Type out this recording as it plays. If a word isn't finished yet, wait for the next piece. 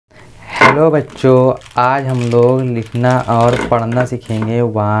Hello बच्चों, आज हम लोग लिखना और पढ़ना सीखेंगे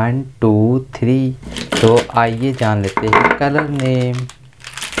 1 2 3। तो आइए जान लेते हैं colour name.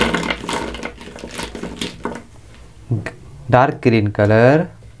 Dark green colour,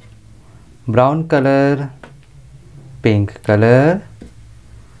 brown colour, pink colour,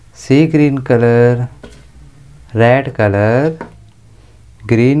 सी green colour, red colour,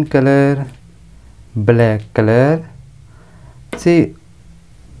 green colour, black colour, सी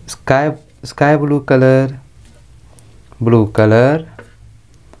sky blue colour, blue colour,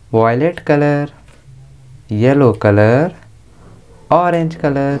 violet colour, yellow colour, orange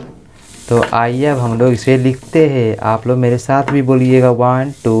colour. तो आइए अब हम लोग इसे लिखते हैं। आप लोग मेरे साथ भी बोलिएगा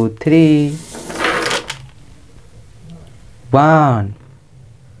 1 2 3। 1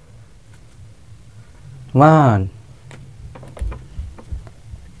 1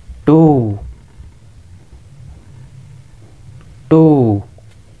 2 2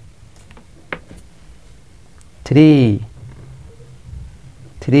 3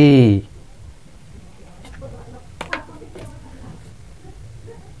 3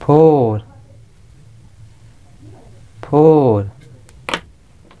 4 4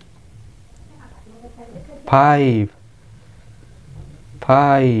 5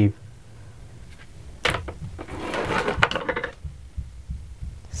 5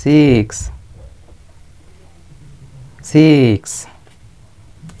 6 6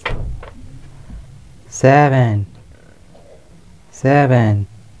 7 7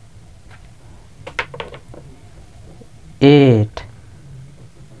 8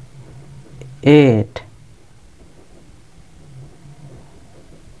 8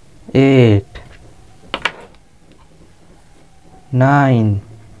 8 9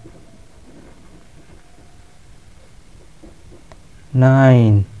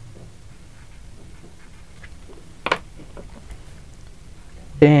 9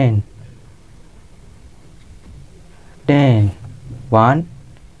 10 10 1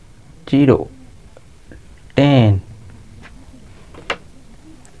 0 10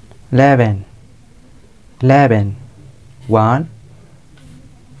 11 11 1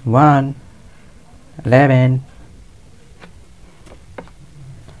 1 11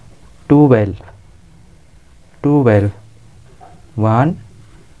 12 12 1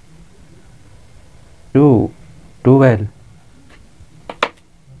 2 12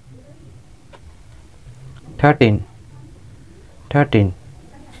 13 13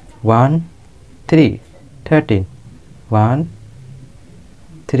 1 3 13 1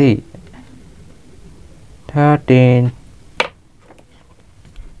 3 13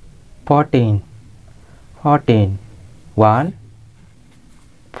 14 14 1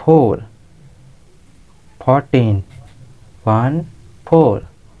 4 14 1 4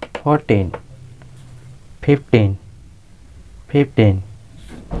 14 15 15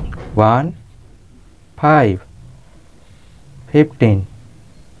 1 5 15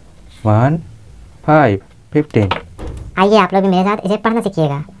 1 5 15। आइए आप लोग भी मेरे साथ इसे पढ़ना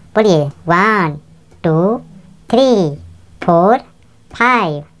सीखिएगा। बोलिए 1 2 3 4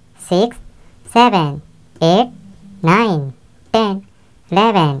 5 6 7 8 9 10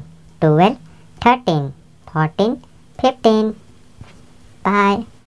 11 12 13 14 15। बाय।